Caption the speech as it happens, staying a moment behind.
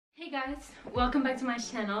guys, welcome back to my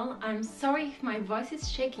channel. I'm sorry if my voice is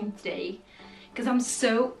shaking today because I'm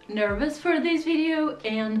so nervous for this video,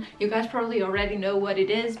 and you guys probably already know what it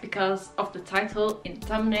is because of the title and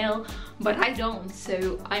thumbnail, but I don't,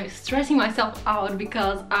 so I'm stressing myself out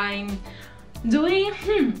because I'm doing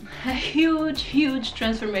a huge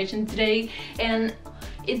transformation today, and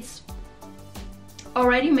it's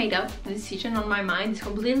already made up. The decision on my mind is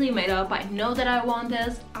completely made up. I know that I want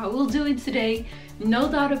this, I will do it today, no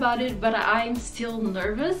doubt about it, but I'm still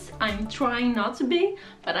nervous. I'm trying not to be,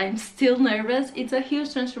 but I'm still nervous. It's a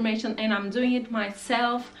huge transformation and I'm doing it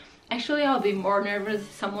myself. Actually, I'll be more nervous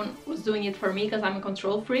if someone was doing it for me because I'm a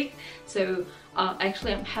control freak. So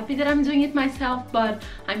actually I'm happy that I'm doing it myself, but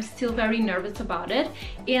I'm still very nervous about it.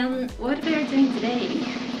 And what we are doing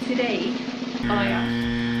today, oh my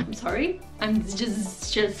gosh, I'm sorry, I'm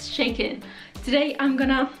just shaking. Today I'm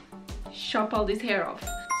gonna chop all this hair off.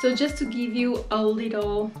 So just to give you a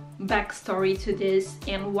little backstory to this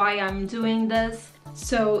and why I'm doing this.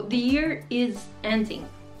 So the year is ending.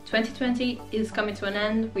 2020 is coming to an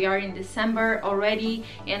end. We are in December already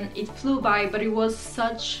and it flew by, but it was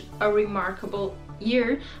such a remarkable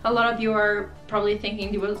year. A lot of you are probably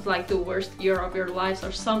thinking it was like the worst year of your lives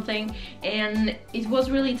or something, and it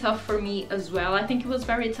was really tough for me as well. I think it was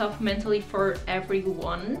very tough mentally for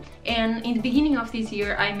everyone. And in the beginning of this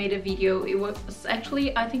year I made a video. It was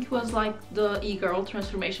actually, I think it was like the e-girl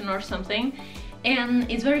transformation or something, and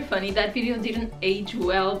it's very funny. That video didn't age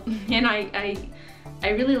well and I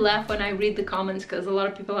really laugh when I read the comments because a lot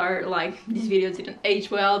of people are like, this video didn't age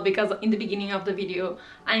well, because in the beginning of the video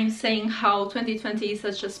I'm saying how 2020 is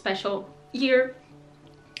such a special year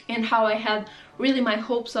and how I had really my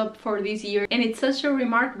hopes up for this year, and it's such a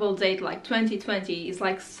remarkable date. Like 2020 is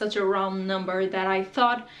like such a round number that I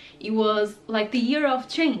thought it was like the year of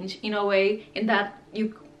change in a way, and that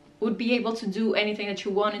you would be able to do anything that you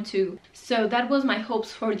wanted to. So that was my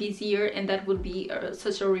hopes for this year, and that would be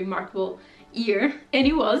such a remarkable year, and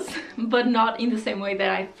it was, but not in the same way that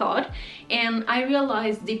I thought. And I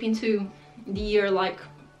realized deep into the year, like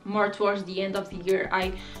more towards the end of the year,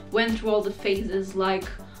 I went through all the phases, like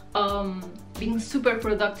being super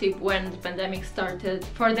productive when the pandemic started,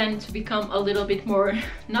 for then to become a little bit more,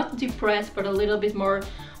 not depressed, but a little bit more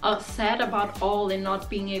sad about all, and not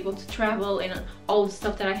being able to travel and all the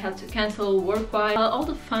stuff that I had to cancel work-wise. All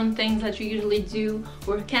the fun things that you usually do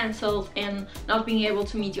were cancelled, and not being able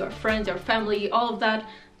to meet your friends, your family, all of that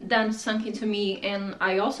then sunk into me. And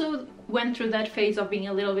I also went through that phase of being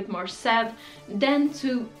a little bit more sad, then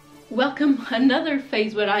to welcome another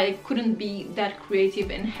phase where I couldn't be that creative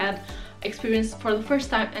and had experienced for the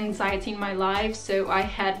first time anxiety in my life. So I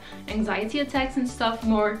had anxiety attacks and stuff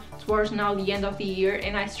more towards now the end of the year,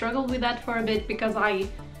 and I struggled with that for a bit because I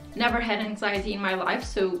never had anxiety in my life,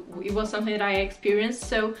 so it was something that I experienced.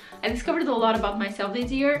 So I discovered a lot about myself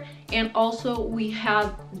this year, and also we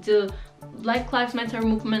had the Black Lives Matter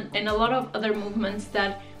movement and a lot of other movements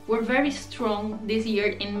that were very strong this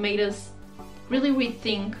year and made us really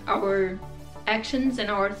rethink our actions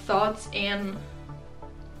and our thoughts, and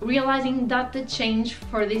realizing that the change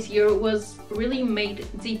for this year was really made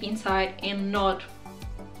deep inside and not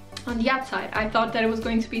on the outside. I thought that it was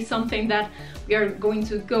going to be something that we are going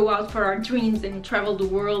to go out for our dreams and travel the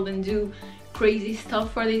world and do crazy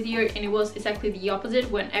stuff for this year, and it was exactly the opposite.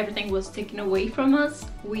 When everything was taken away from us,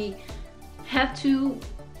 we had to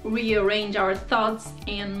rearrange our thoughts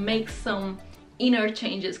and make some inner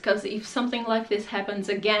changes, because if something like this happens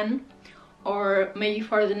again, or maybe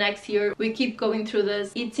for the next year we keep going through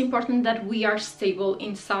this, it's important that we are stable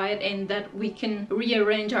inside and that we can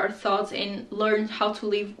rearrange our thoughts and learn how to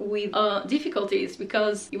live with difficulties,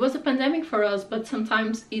 because it was a pandemic for us, but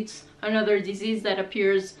sometimes it's another disease that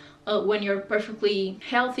appears when you're perfectly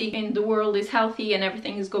healthy and the world is healthy and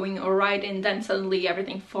everything is going all right, and then suddenly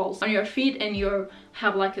everything falls on your feet and you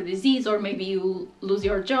have like a disease, or maybe you lose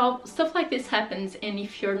your job. Stuff like this happens, and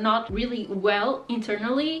if you're not really well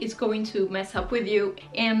internally, it's going to mess up with you.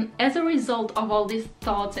 And as a result of all these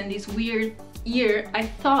thoughts and this weird year, I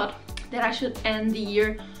thought that I should end the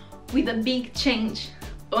year with a big change.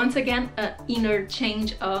 Once again, an inner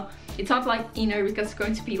change. It's not like inner because it's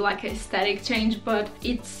going to be like a static change, but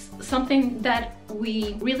it's something that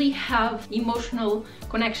we really have emotional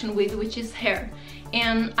connection with, which is hair.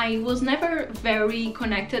 And I was never very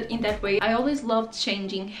connected in that way. I always loved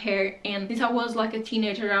changing hair, and since I was like a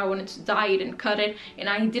teenager I wanted to dye it and cut it, and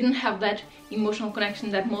I didn't have that emotional connection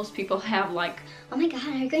that most people have, like, oh my god,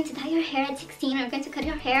 are you going to dye your hair at 16? Are you going to cut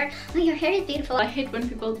your hair? Oh, your hair is beautiful. I hate when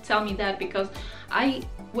people tell me that, because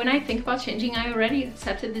when I think about changing, I already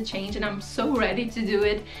accepted the change and I'm so ready to do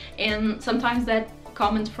it, and sometimes that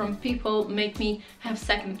comments from people make me have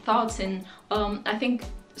second thoughts, and I think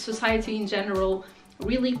society in general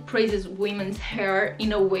really praises women's hair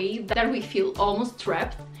in a way that we feel almost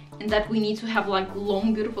trapped, and that we need to have like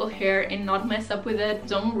long beautiful hair and not mess up with it,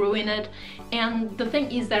 don't ruin it. And the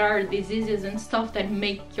thing is, there are diseases and stuff that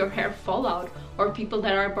make your hair fall out, or people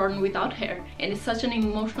that are born without hair, and it's such an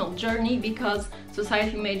emotional journey because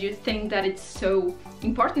society made you think that it's so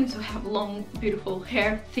important to have long beautiful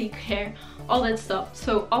hair, thick hair, all that stuff.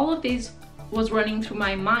 So all of this was running through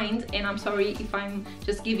my mind, and I'm sorry if I'm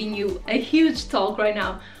just giving you a huge talk right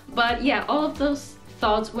now, but yeah, all of those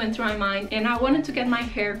thoughts went through my mind, and I wanted to get my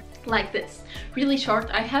hair like this, really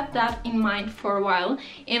short. I had that in mind for a while,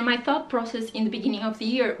 and my thought process in the beginning of the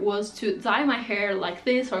year was to dye my hair like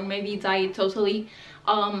this, or maybe dye it totally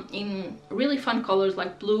in really fun colors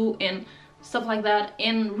like blue and stuff like that,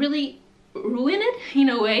 and really ruin it in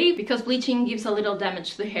a way, because bleaching gives a little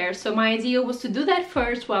damage to the hair. So my idea was to do that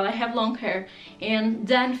first while I have long hair, and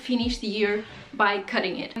then finish the year by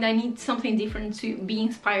cutting it. And I need something different to be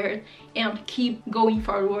inspired and keep going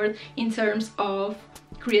forward in terms of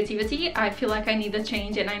creativity. I feel like I need a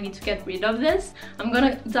change and I need to get rid of this. I'm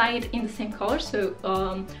gonna dye it in the same color, so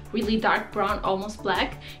really dark brown, almost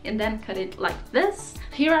black, and then cut it like this.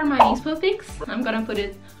 Here are my inspo pics. I'm gonna put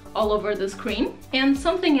it all over the screen. And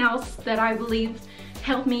something else that I believe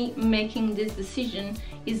helped me making this decision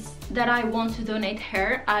is that I want to donate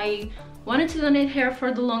hair. I wanted to donate hair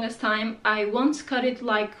for the longest time. I once cut it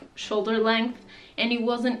like shoulder length, and it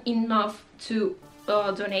wasn't enough to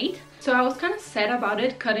donate. So I was kind of sad about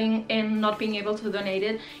it, cutting and not being able to donate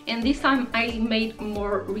it. And this time I made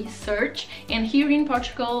more research, and here in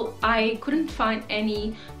Portugal I couldn't find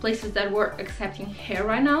any places that were accepting hair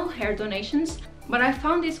right now, hair donations. But I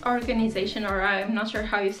found this organization, or I'm not sure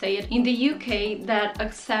how you say it, in the UK that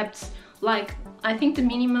accepts, like, I think the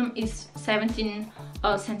minimum is 17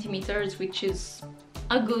 centimeters, which is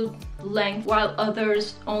a good length, while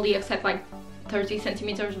others only accept like 30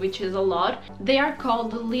 centimeters, which is a lot. They are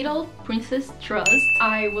called the Little Princess Trust.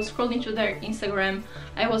 I was scrolling through their Instagram.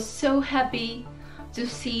 I was so happy to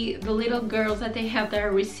see the little girls that they have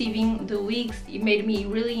there receiving the wigs. It made me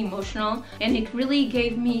really emotional, and it really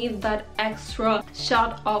gave me that extra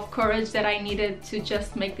shot of courage that I needed to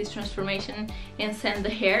just make this transformation and send the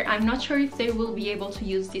hair. I'm not sure if they will be able to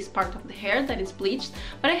use this part of the hair that is bleached,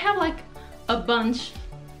 but I have like a bunch,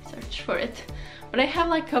 search for it, but I have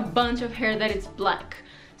like a bunch of hair that is black.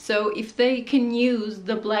 So if they can use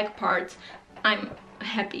the black part, I'm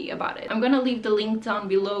happy about it. I'm gonna leave the link down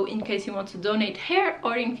below in case you want to donate hair,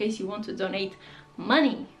 or in case you want to donate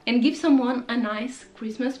money and give someone a nice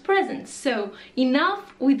Christmas present. So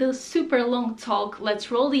enough with the super long talk, let's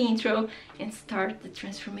roll the intro and start the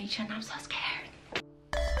transformation. I'm so scared.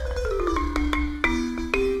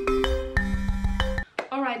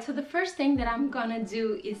 Alright, so the first thing that I'm gonna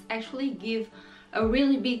do is actually give a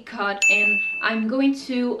really big cut, and I'm going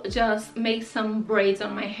to just make some braids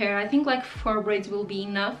on my hair. I think like 4 braids will be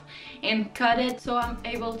enough, and cut it so I'm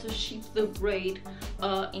able to ship the braid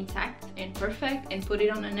intact and perfect, and put it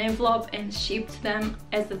on an envelope and ship them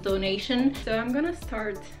as a donation. So I'm gonna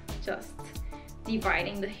start just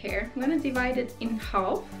dividing the hair. I'm gonna divide it in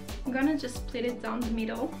half. I'm gonna just split it down the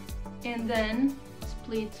middle, and then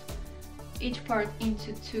split each part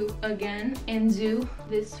into 2 again, and do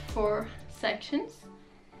this 4 sections.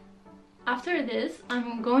 After this,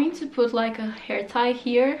 I'm going to put like a hair tie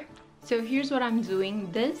here. So here's what I'm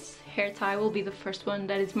doing. This hair tie will be the first one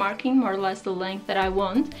that is marking more or less the length that I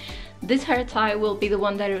want. This hair tie will be the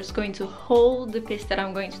one that is going to hold the piece that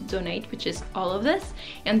I'm going to donate, which is all of this.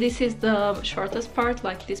 And this is the shortest part,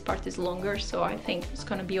 like this part is longer, so I think it's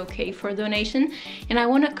gonna be okay for donation. And I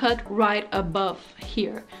want to cut right above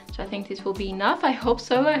here. So I think this will be enough. I hope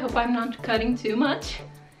so. I hope I'm not cutting too much.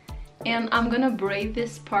 And I'm gonna braid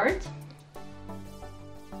this part.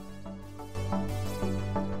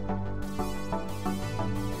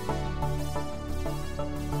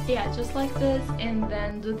 Yeah, just like this, and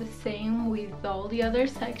then do the same with all the other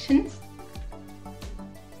sections.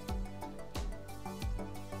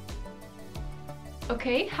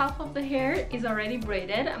 Okay, half of the hair is already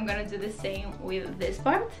braided. I'm gonna do the same with this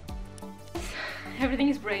part. Everything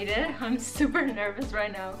is braided. I'm super nervous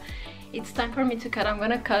right now. It's time for me to cut. I'm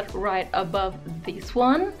gonna cut right above this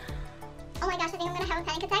one. Oh my gosh, I think I'm gonna have a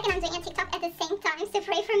panic attack, and I'm doing a TikTok at the same time, so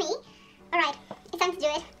pray for me. Alright, it's time to do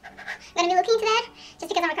it. I'm gonna be looking into that just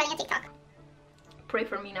because I'm recording a TikTok. Pray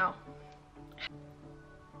for me now.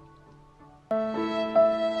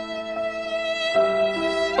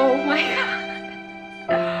 Oh my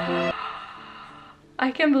god.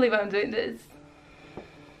 I can't believe I'm doing this.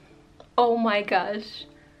 Oh my gosh.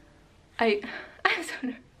 I'm I'm so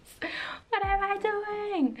nervous. What am I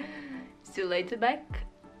doing? It's too late to back.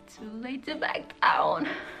 Too late to back down.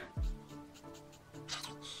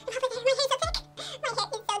 My hair is so thick. My hair is so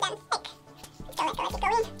damn thick. Go, let it go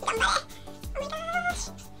in. Somebody. Oh my gosh.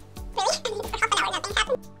 Really? For half an hour, nothing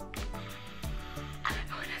happened. I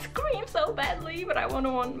want to scream so badly, but I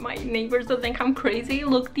want my neighbors to think I'm crazy.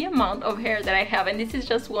 Look the amount of hair that I have, and this is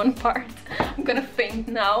just one part. I'm gonna faint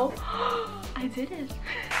now. I did it.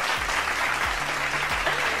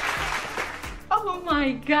 Oh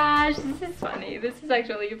my gosh, this is funny. This is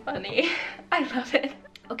actually funny. I love it.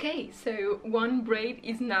 Okay, so one braid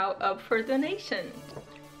is now up for donation.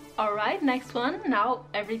 Alright, next one. Now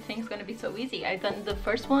everything's gonna be so easy. I've done the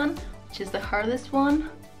first one, which is the hardest one.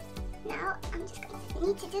 Now I'm just going to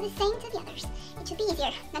need to do the same to the others. It should be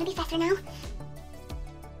easier. Gonna be faster now.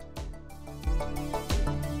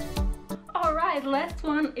 Alright, last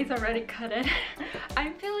one is already cutted.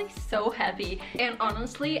 I'm feeling so happy, and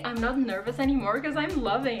honestly I'm not nervous anymore because I'm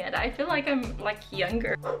loving it. I feel like I'm like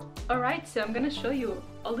younger. Alright, so I'm gonna show you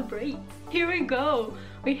all the braids. Here we go.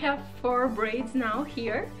 We have 4 braids now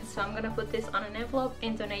here. So I'm gonna put this on an envelope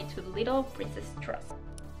and donate to Little Princess Trust.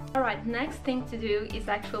 Alright, next thing to do is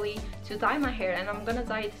actually to dye my hair, and I'm gonna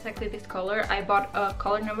dye it exactly this color. I bought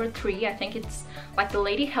color number 3. I think it's like the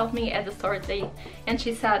lady helped me at the store today and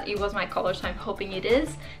she said it was my color, so I'm hoping it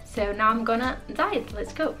is. So now I'm gonna dye it.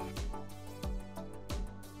 Let's go.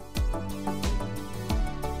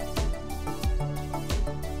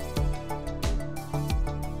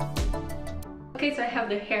 Okay, so I have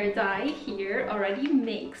the hair dye here already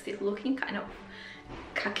mixed. It's looking kind of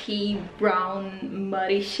khaki brown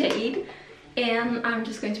muddy shade, and I'm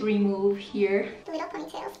just going to remove here The little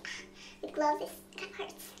ponytails with gloves is kind of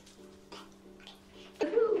hurts.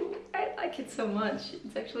 Ooh, I like it so much.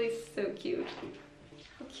 It's actually so cute.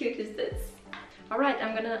 How cute is this? Alright,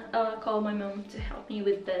 I'm gonna call my mom to help me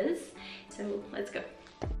with this, so let's go.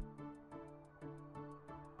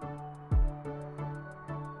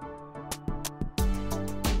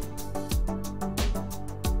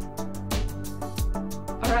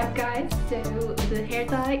 Alright guys, so the hair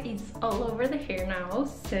dye is all over the hair now,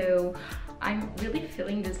 so I'm really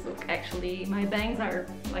feeling this look actually. My bangs are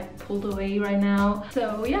like pulled away right now.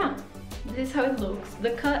 So yeah, this is how it looks.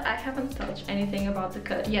 The cut, I haven't touched anything about the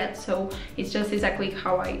cut yet, so it's just exactly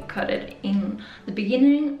how I cut it in the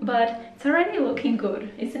beginning, but it's already looking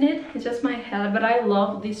good, isn't it? It's just my head, but I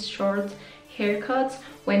love these short haircuts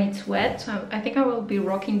when it's wet, so I think I will be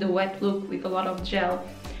rocking the wet look with a lot of gel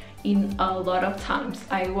in a lot of times.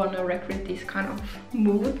 I want to recreate this kind of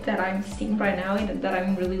mood that I'm seeing right now and that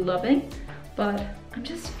I'm really loving, but I'm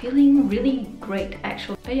just feeling really great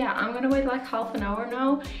actually. But yeah, I'm gonna wait like half an hour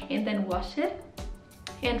now and then wash it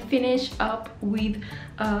and finish up with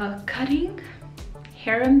cutting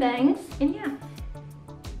hair and bangs, and yeah,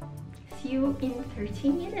 see you in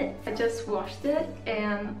 13 minutes. I just washed it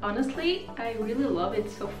and honestly I really love it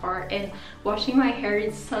so far, and washing my hair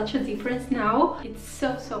is such a difference now. It's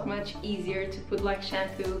so much easier to put like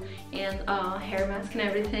shampoo and hair mask and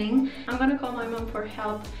everything. I'm gonna call my mom for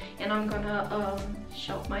help, and I'm gonna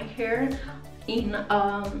shop my hair in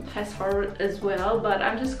fast forward as well, but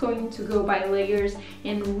I'm just going to go by layers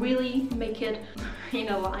and really make it in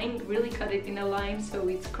a line, really cut it in a line so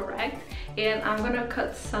it's correct. And I'm gonna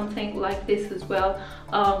cut something like this as well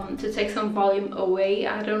to take some volume away.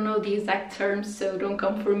 I don't know the exact terms, so don't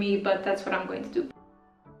come for me, but that's what I'm going to do.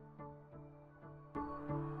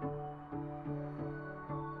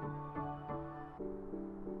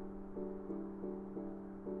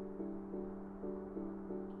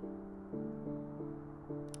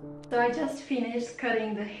 So I just finished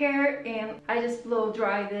cutting the hair and I just blow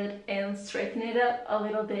dried it and straightened it up a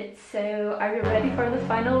little bit. So are you ready for the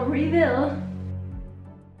final reveal?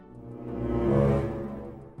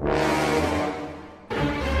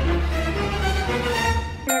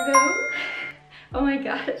 Here I go. Oh my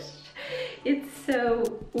gosh. It's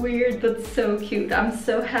so weird but so cute. I'm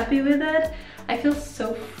so happy with it. I feel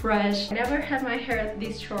so fresh. I never had my hair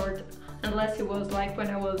this short unless it was like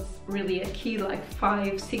when I was really a kid, like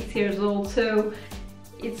 5-6 years old, so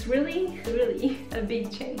it's really a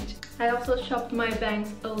big change. I also chopped my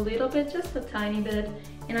bangs a little bit, just a tiny bit,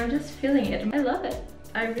 and I'm just feeling it. I love it.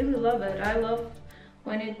 I really love it. I love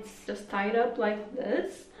when it's just tied up like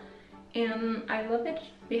this, and I love it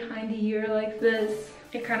behind the ear like this.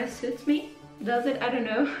 It kind of suits me. Does it? I don't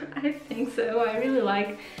know. I think so. I really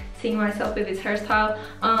like seeing myself with this hairstyle.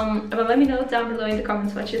 But let me know down below in the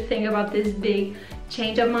comments what you think about this big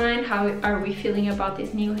change of mine. How are we feeling about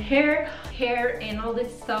this new hair and all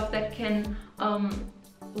this stuff that can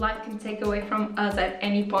life can take away from us at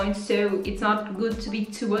any point, so it's not good to be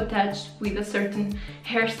too attached with a certain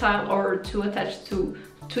hairstyle or too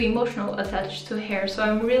emotional attached to hair. So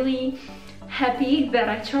I'm really happy that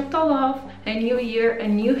I chopped all off. A new year, a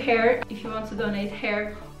new hair. If you want to donate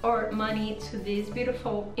hair or money to this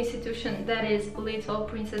beautiful institution that is Little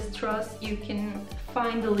Princess Trust, you can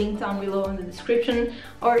find the link down below in the description.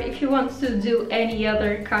 Or if you want to do any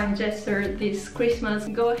other kind gesture this Christmas,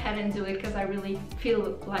 go ahead and do it, because I really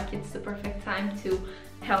feel like it's the perfect time to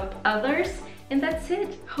help others. And that's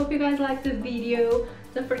it. Hope you guys liked the video.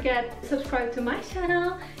 Don't forget to subscribe to my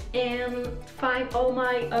channel and find all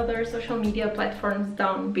my other social media platforms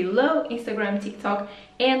down below: Instagram, TikTok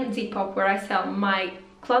and Depop, where I sell my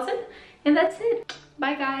closet. And that's it.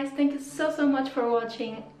 Bye guys, thank you so much for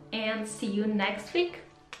watching, and see you next week.